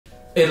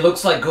It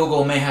looks like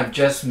Google may have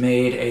just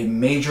made a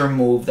major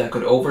move that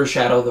could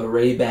overshadow the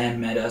Ray-Ban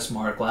Meta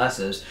smart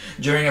glasses.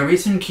 During a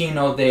recent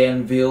keynote, they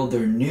unveiled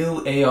their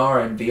new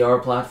AR and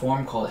VR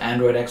platform called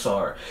Android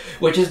XR,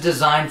 which is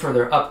designed for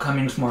their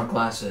upcoming smart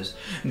glasses.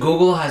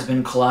 Google has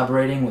been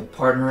collaborating with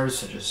partners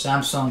such as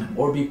Samsung and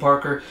Warby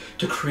Parker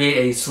to create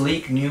a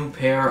sleek new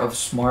pair of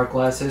smart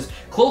glasses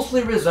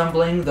closely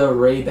resembling the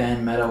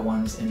Ray-Ban Meta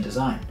ones in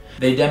design.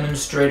 They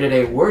demonstrated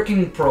a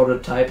working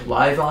prototype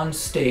live on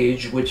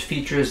stage, which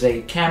features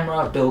a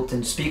camera,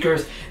 built-in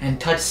speakers, and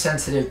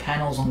touch-sensitive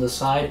panels on the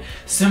side,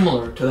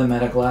 similar to the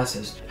Meta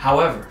glasses.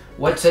 However,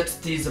 what sets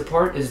these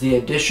apart is the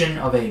addition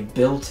of a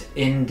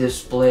built-in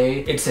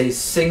display. It's a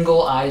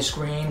single eye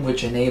screen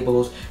which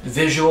enables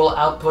visual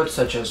output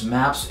such as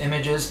maps,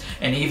 images,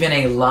 and even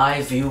a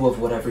live view of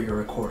whatever you're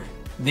recording.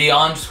 The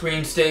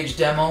on-screen stage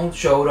demo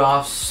showed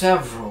off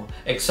several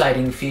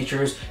exciting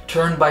features,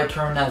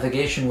 turn-by-turn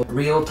navigation with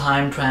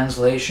real-time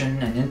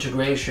translation and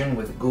integration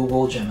with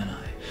Google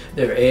Gemini,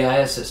 their AI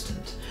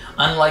assistant.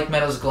 Unlike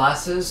Meta's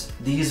glasses,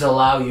 these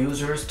allow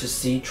users to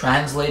see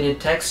translated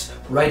text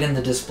right in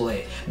the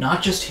display,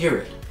 not just hear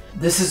it.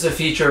 This is a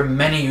feature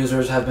many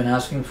users have been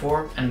asking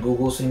for, and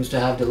Google seems to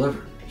have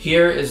delivered.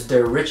 Here is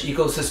their rich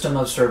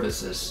ecosystem of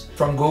services.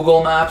 From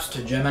Google Maps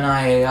to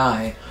Gemini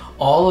AI,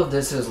 all of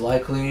this is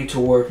likely to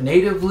work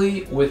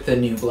natively with the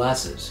new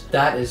glasses.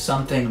 That is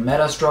something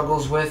Meta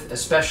struggles with,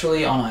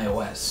 especially on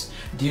iOS,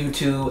 due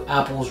to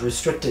Apple's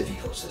restrictive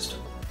ecosystem.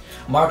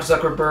 Mark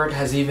Zuckerberg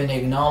has even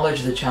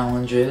acknowledged the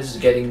challenges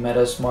getting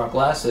Meta smart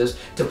glasses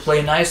to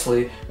play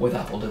nicely with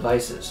Apple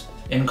devices.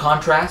 In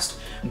contrast,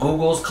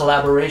 Google's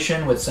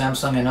collaboration with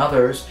Samsung and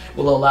others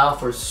will allow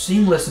for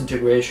seamless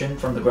integration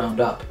from the ground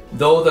up.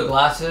 Though the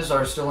glasses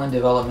are still in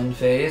development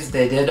phase,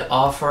 they did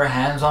offer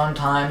hands-on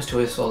times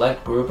to a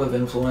select group of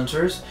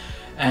influencers,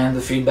 and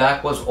the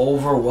feedback was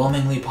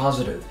overwhelmingly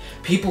positive.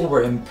 People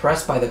were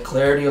impressed by the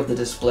clarity of the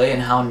display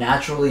and how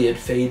naturally it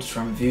fades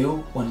from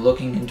view when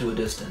looking into a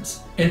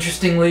distance.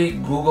 Interestingly,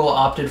 Google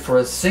opted for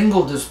a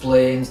single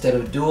display instead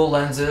of dual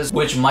lenses,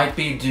 which might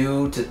be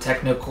due to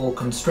technical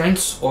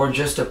constraints or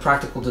just a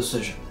practical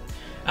decision.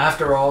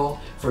 After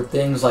all, for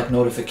things like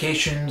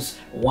notifications,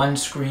 one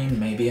screen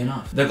may be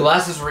enough. The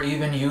glasses were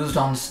even used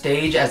on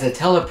stage as a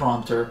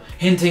teleprompter,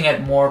 hinting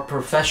at more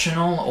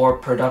professional or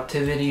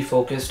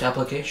productivity-focused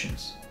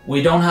applications.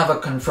 We don't have a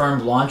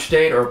confirmed launch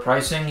date or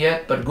pricing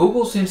yet, but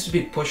Google seems to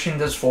be pushing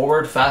this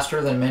forward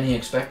faster than many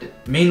expected.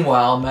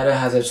 Meanwhile, Meta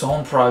has its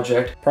own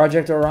project,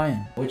 Project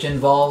Orion, which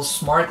involves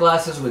smart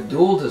glasses with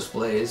dual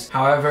displays.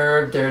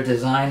 However, their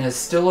design is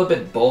still a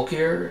bit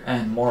bulkier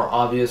and more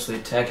obviously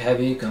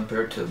tech-heavy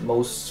compared to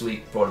most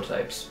sleek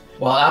prototypes.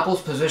 While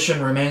Apple's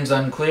position remains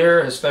unclear,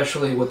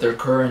 especially with their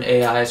current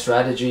AI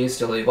strategy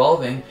still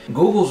evolving,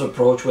 Google's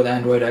approach with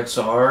Android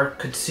XR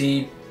could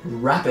see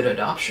rapid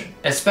adoption,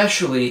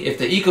 especially if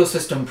the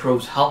ecosystem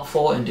proves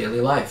helpful in daily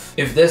life.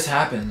 If this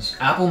happens,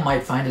 Apple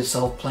might find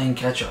itself playing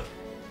catch-up.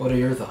 What are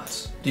your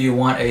thoughts? Do you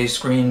want a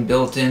screen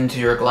built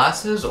into your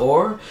glasses,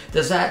 or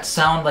does that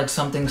sound like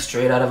something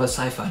straight out of a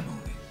sci-fi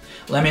movie?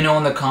 Let me know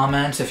in the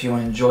comments if you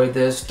enjoyed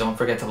this. Don't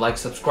forget to like,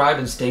 subscribe,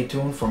 and stay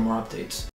tuned for more updates.